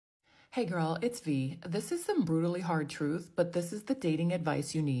Hey girl, it's V. This is some brutally hard truth, but this is the dating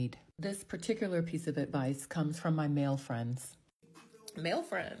advice you need. This particular piece of advice comes from my male friends. Male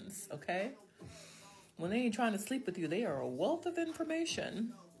friends, okay? When they ain't trying to sleep with you, they are a wealth of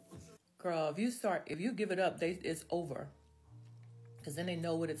information. Girl, if you give it up, it's over. Because then they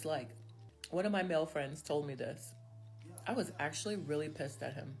know what it's like. One of my male friends told me this. I was actually really pissed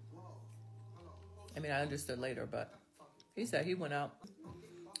at him. I mean, I understood later, but he said he went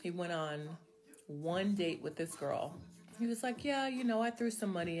on one date with this girl. He was like, yeah, I threw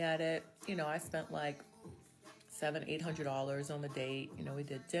some money at it. I spent like $700-800 on the date. We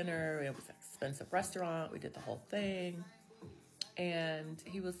did dinner. It was an expensive restaurant. We did the whole thing. And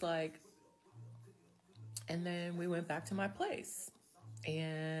he was like, and then we went back to my place.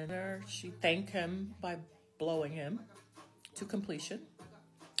 And she thanked him by blowing him to completion.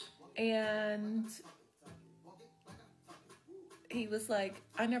 And he was like,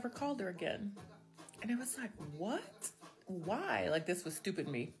 I never called her again. And I was like, what? Why? Like, this was stupid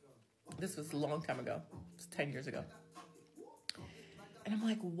me. This was a long time ago. It was 10 years ago. And I'm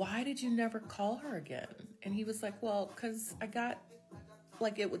like, why did you never call her again? And he was like, well, because I got,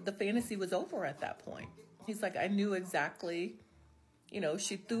 like, the fantasy was over at that point. He's like, I knew exactly,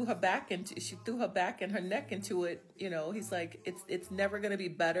 she threw her back and her neck into it. He's like, it's never going to be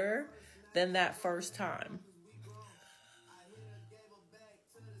better than that first time.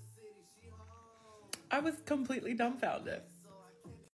 I was completely dumbfounded.